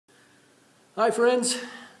Hi friends,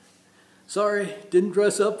 sorry didn't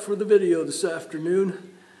dress up for the video this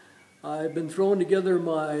afternoon. I've been throwing together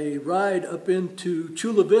my ride up into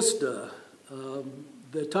Chula Vista,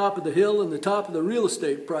 the top of the hill and the top of the real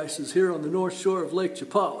estate prices here on the north shore of Lake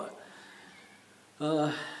Chapala.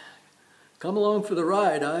 Come along for the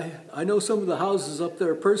ride. I know some of the houses up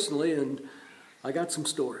there personally, and I got some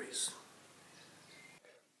stories.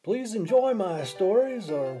 Please enjoy my stories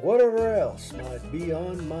or whatever else might be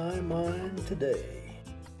on my mind today.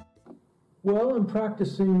 Well, I'm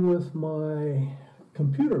practicing with my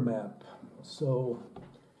computer map, so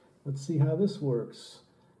let's see how this works.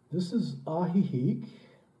 This is Ajijic,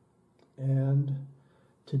 and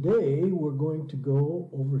today we're going to go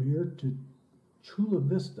over here to Chula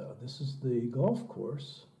Vista. This is the golf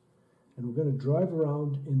course, and we're going to drive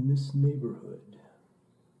around in this neighborhood.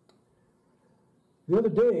 The other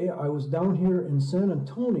day I was down here in San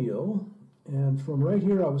Antonio, and from right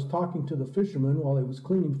here I was talking to the fisherman while he was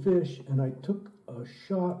cleaning fish, and I took a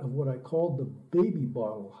shot of what I called the baby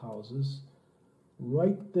bottle houses.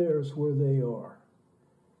 Right there's where they are,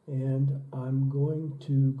 and I'm going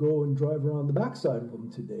to go and drive around the backside of them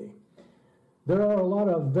today. There are a lot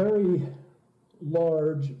of very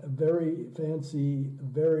large, very fancy,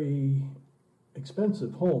 very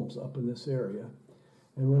expensive homes up in this area,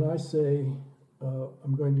 and when I say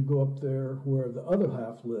I'm going to go up there where the other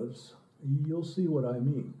half lives, you'll see what I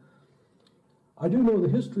mean. I do know the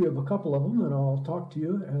history of a couple of them, and I'll talk to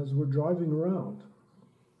you as we're driving around.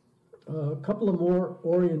 A couple of more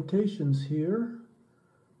orientations here.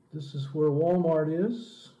 This is where Walmart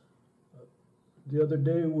is. The other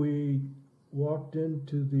day we walked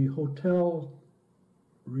into the Hotel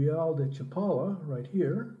Real de Chapala right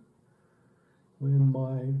here when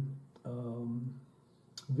my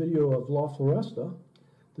video of La Floresta.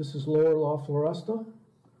 This is Lower La Floresta.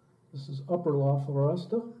 This is Upper La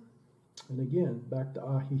Floresta. And again, back to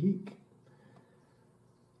Ajijic.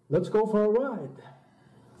 Let's go for a ride.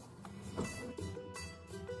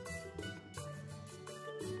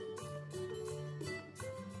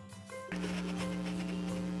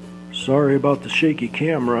 Sorry about the shaky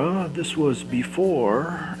camera. This was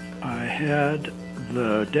before I had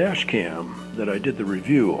the dash cam that I did the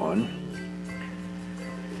review on.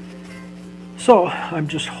 So I'm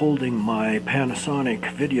just holding my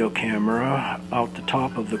Panasonic video camera out the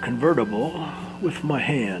top of the convertible with my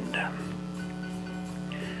hand.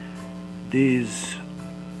 These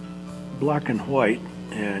black and white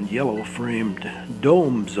and yellow framed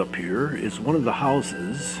domes up here is one of the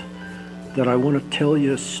houses that I want to tell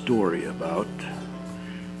you a story about.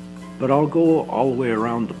 But I'll go all the way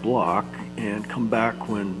around the block and come back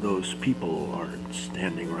when those people are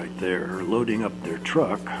standing right there loading up their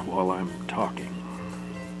truck while I'm talking.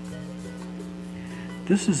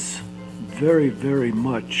 This is very, very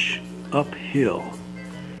much uphill.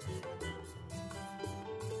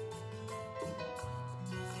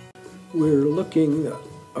 We're looking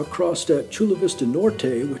across at Chula Vista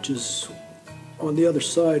Norte, which is on the other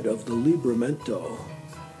side of the Libramento.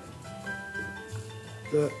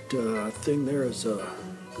 That thing there is a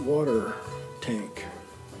water tank.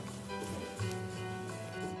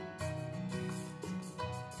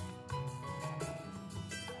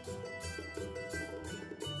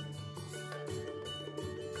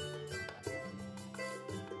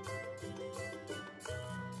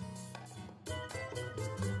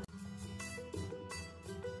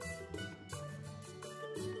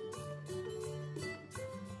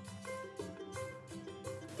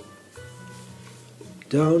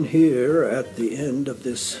 Down here at the end of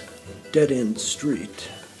this dead-end street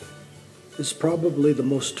is probably the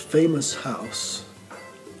most famous house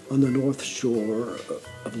on the north shore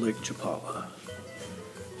of Lake Chapala.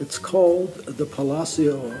 It's called the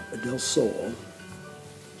Palacio del Sol,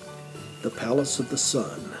 the Palace of the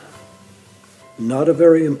Sun. Not a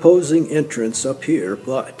very imposing entrance up here,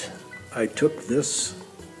 but I took this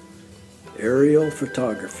aerial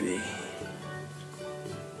photography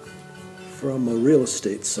from a real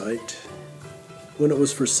estate site when it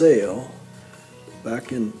was for sale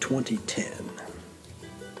back in 2010.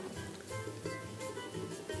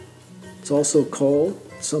 It's also called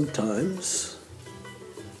sometimes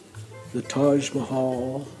the Taj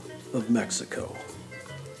Mahal of Mexico.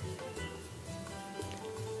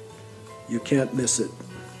 You can't miss it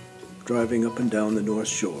driving up and down the north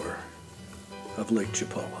shore of Lake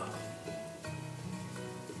Chapala.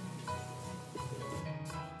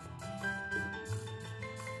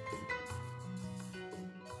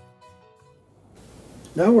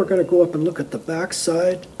 Now we're going to go up and look at the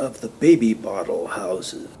backside of the baby bottle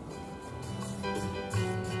houses.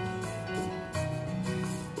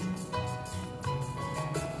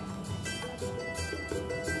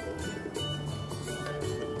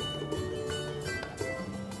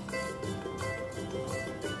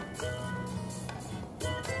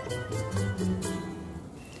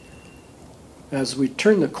 As we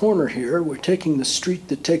turn the corner here, we're taking the street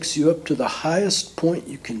that takes you up to the highest point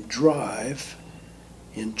you can drive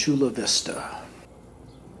in Chula Vista.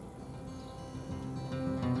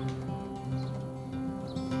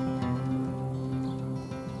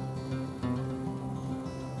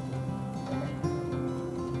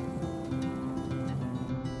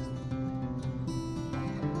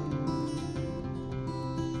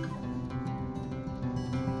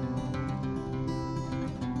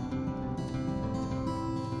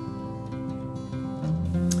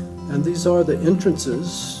 And these are the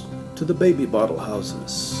entrances to the baby bottle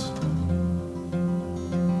houses.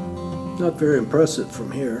 Not very impressive from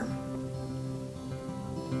here.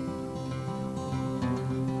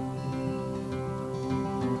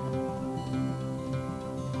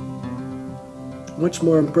 Much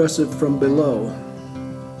more impressive from below.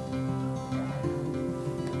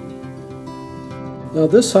 Now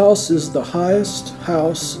this house is the highest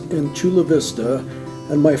house in Chula Vista,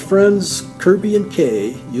 and my friends Kirby and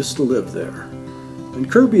Kay used to live there.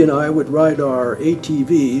 And Kirby and I would ride our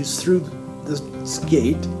ATVs through this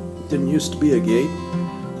gate, didn't used to be a gate,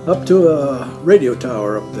 up to a radio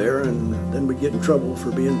tower up there, and then we'd get in trouble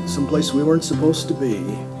for being someplace we weren't supposed to be.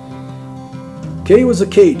 Kay was a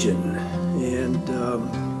Cajun, and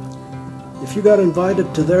if you got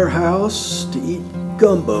invited to their house to eat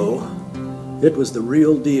gumbo, it was the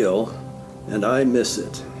real deal, and I miss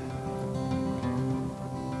it.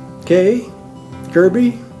 Kay,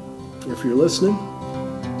 Kirby, if you're listening,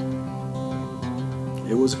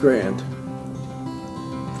 it was grand.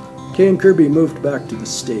 Kay and Kirby moved back to the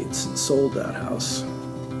States and sold that house.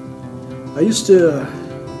 I used to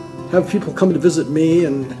have people come to visit me,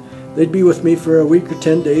 and they'd be with me for a week or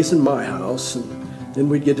 10 days in my house, and then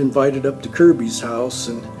we'd get invited up to Kirby's house,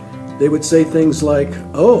 and they would say things like,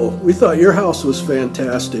 "Oh, we thought your house was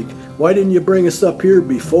fantastic. Why didn't you bring us up here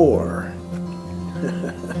before?"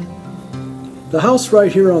 The house right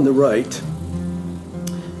here on the right,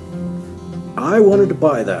 I wanted to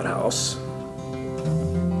buy that house.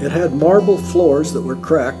 It had marble floors that were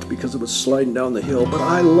cracked because it was sliding down the hill, but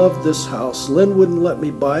I loved this house. Lynn wouldn't let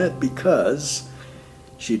me buy it because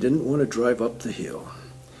she didn't want to drive up the hill.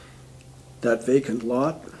 That vacant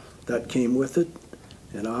lot, that came with it,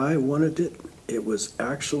 and I wanted it. It was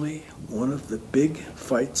actually one of the big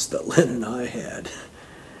fights that Lynn and I had.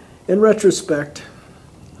 In retrospect,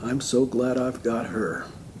 I'm so glad I've got her.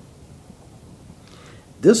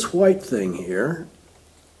 This white thing here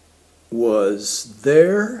was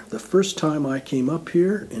there the first time I came up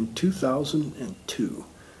here in 2002.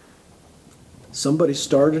 Somebody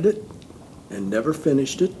started it and never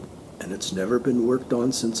finished it, and it's never been worked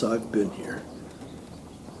on since I've been here.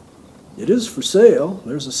 It is for sale.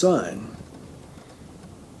 There's a sign.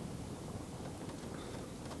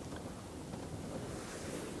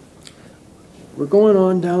 We're going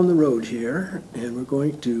on down the road here, and we're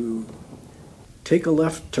going to take a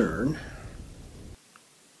left turn.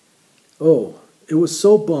 Oh, it was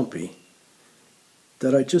so bumpy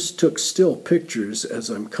that I just took still pictures as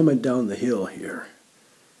I'm coming down the hill here.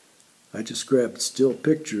 I just grabbed still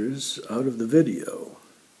pictures out of the video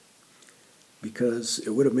because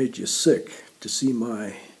it would have made you sick to see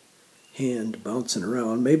my hand bouncing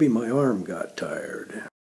around. Maybe my arm got tired.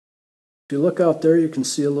 If you look out there, you can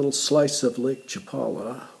see a little slice of Lake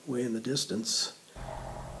Chapala way in the distance.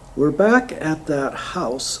 We're back at that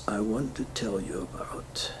house I wanted to tell you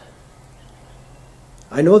about.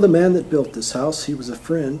 I know the man that built this house. He was a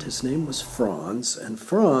friend. His name was Franz, and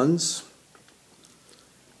Franz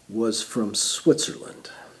was from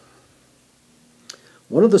Switzerland.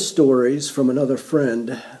 One of the stories from another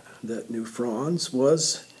friend that knew Franz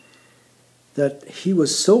was that he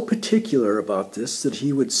was so particular about this that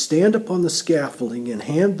he would stand up on the scaffolding and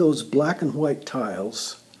hand those black and white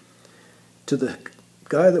tiles to the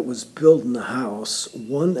guy that was building the house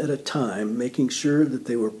one at a time, making sure that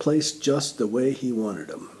they were placed just the way he wanted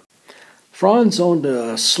them. Franz owned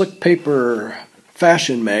a slick paper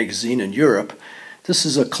fashion magazine in Europe. This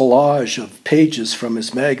is a collage of pages from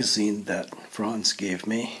his magazine that Franz gave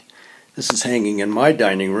me. This is hanging in my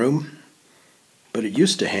dining room, but it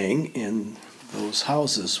used to hang in those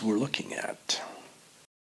houses we're looking at.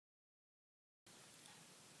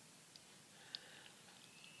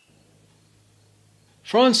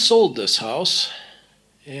 Franz sold this house,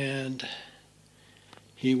 and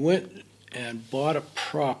he went and bought a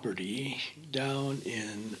property down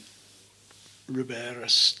in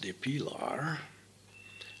Ribeiras de Pilar,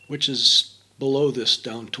 which is below this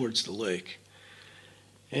down towards the lake.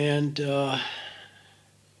 And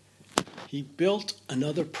he built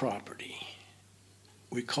another property.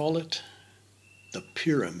 We call it the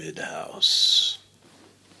Pyramid House.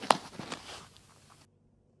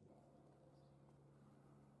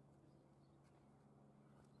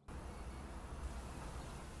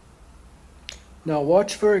 Now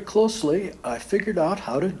watch very closely. I figured out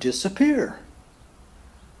how to disappear.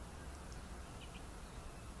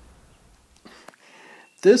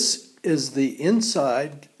 This is the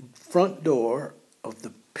inside front door of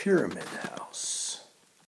the Pyramid House.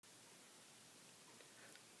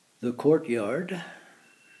 The courtyard.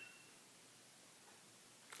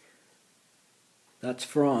 That's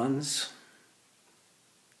Franz.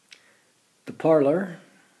 The parlor.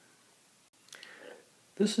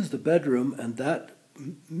 This is the bedroom, and that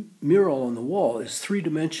mural on the wall is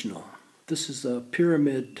three-dimensional. This is a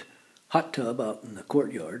pyramid hot tub out in the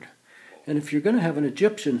courtyard. And if you're going to have an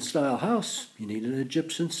Egyptian-style house, you need an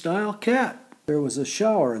Egyptian-style cat. There was a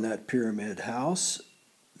shower in that pyramid house,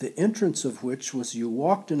 the entrance of which was you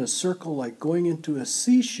walked in a circle like going into a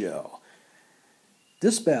seashell.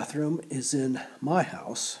 This bathroom is in my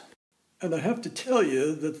house. And I have to tell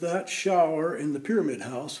you that that shower in the pyramid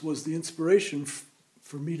house was the inspiration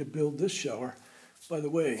for me to build this shower. By the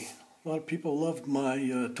way, a lot of people loved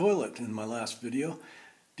my toilet in my last video.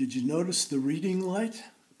 Did you notice the reading light?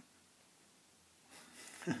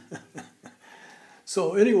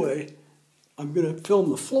 So anyway, I'm going to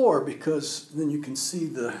film the floor because then you can see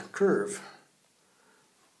the curve.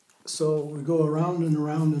 So we go around and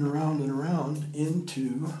around and around and around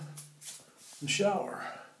into the shower.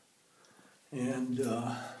 And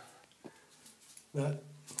that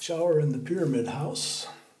shower in the pyramid house,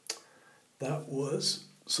 that was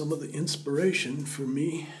some of the inspiration for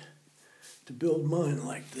me to build mine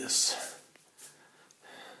like this.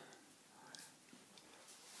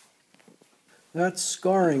 That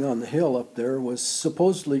scarring on the hill up there was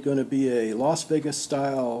supposedly going to be a Las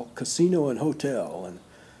Vegas-style casino and hotel, and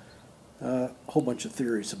a whole bunch of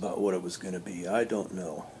theories about what it was going to be. I don't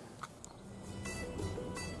know.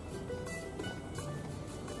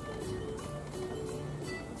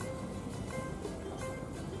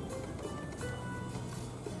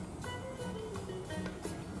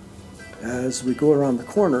 As we go around the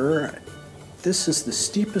corner, this is the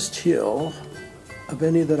steepest hill of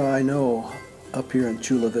any that I know up here in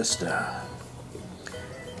Chula Vista.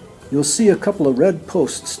 You'll see a couple of red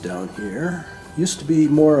posts down here. Used to be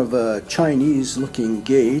more of a Chinese-looking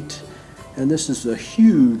gate, and this is a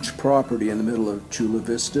huge property in the middle of Chula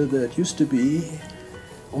Vista that used to be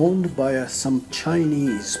owned by some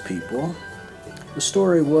Chinese people. The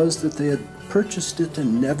story was that they had purchased it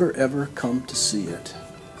and never ever come to see it.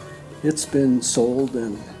 It's been sold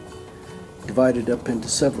and divided up into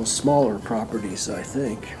several smaller properties, I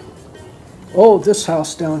think. Oh, this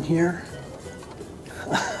house down here.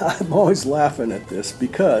 I'm always laughing at this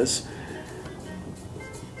because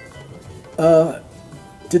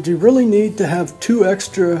did you really need to have 2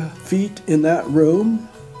 extra feet in that room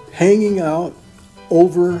hanging out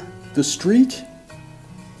over the street?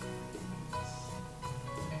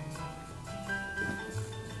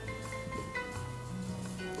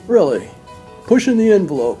 Really, pushing the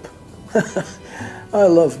envelope. I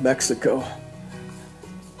love Mexico.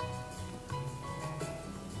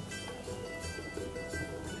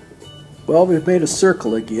 Well, we've made a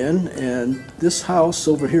circle again, and this house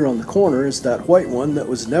over here on the corner is that white one that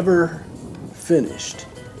was never finished.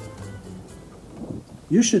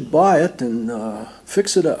 You should buy it and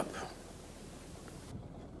fix it up.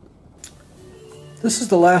 This is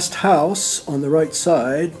the last house on the right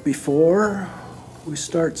side before we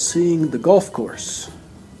start seeing the golf course.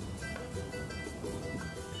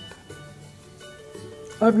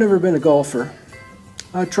 I've never been a golfer.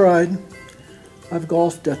 I tried. I've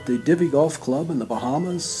golfed at the Divi Golf Club in the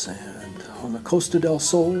Bahamas and on the Costa del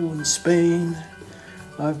Sol in Spain.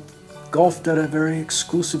 I've golfed at a very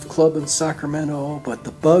exclusive club in Sacramento, but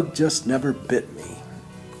the bug just never bit me.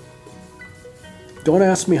 Don't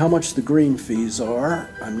ask me how much the green fees are.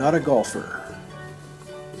 I'm not a golfer.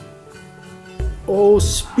 Oh,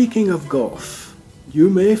 speaking of golf, you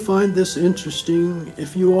may find this interesting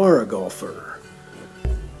if you are a golfer.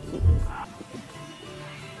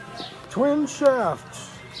 Twin Shafts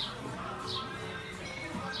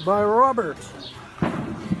by Robert.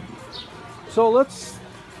 So let's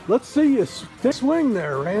see you swing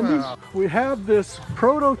there, Randy. We have this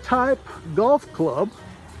prototype golf club.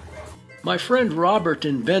 My friend Robert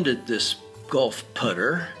invented this golf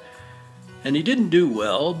putter, and he didn't do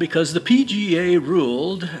well because the PGA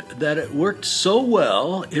ruled that it worked so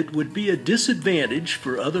well it would be a disadvantage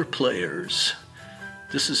for other players.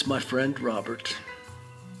 This is my friend Robert.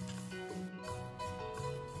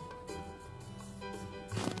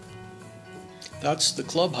 That's the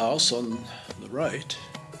clubhouse on the right.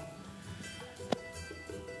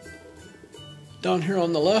 Down here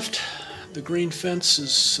on the left, the green fence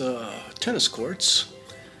is tennis courts.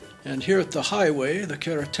 And here at the highway, the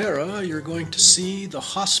carretera, you're going to see the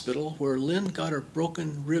hospital where Lynn got her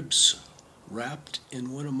broken ribs wrapped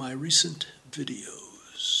in one of my recent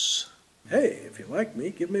videos. Hey, if you like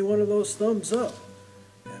me, give me one of those thumbs up.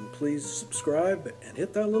 And please subscribe and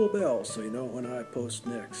hit that little bell so you know when I post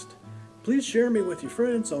next. Please share me with your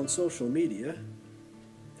friends on social media.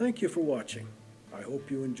 Thank you for watching. I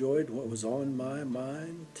hope you enjoyed what was on my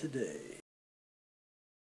mind today.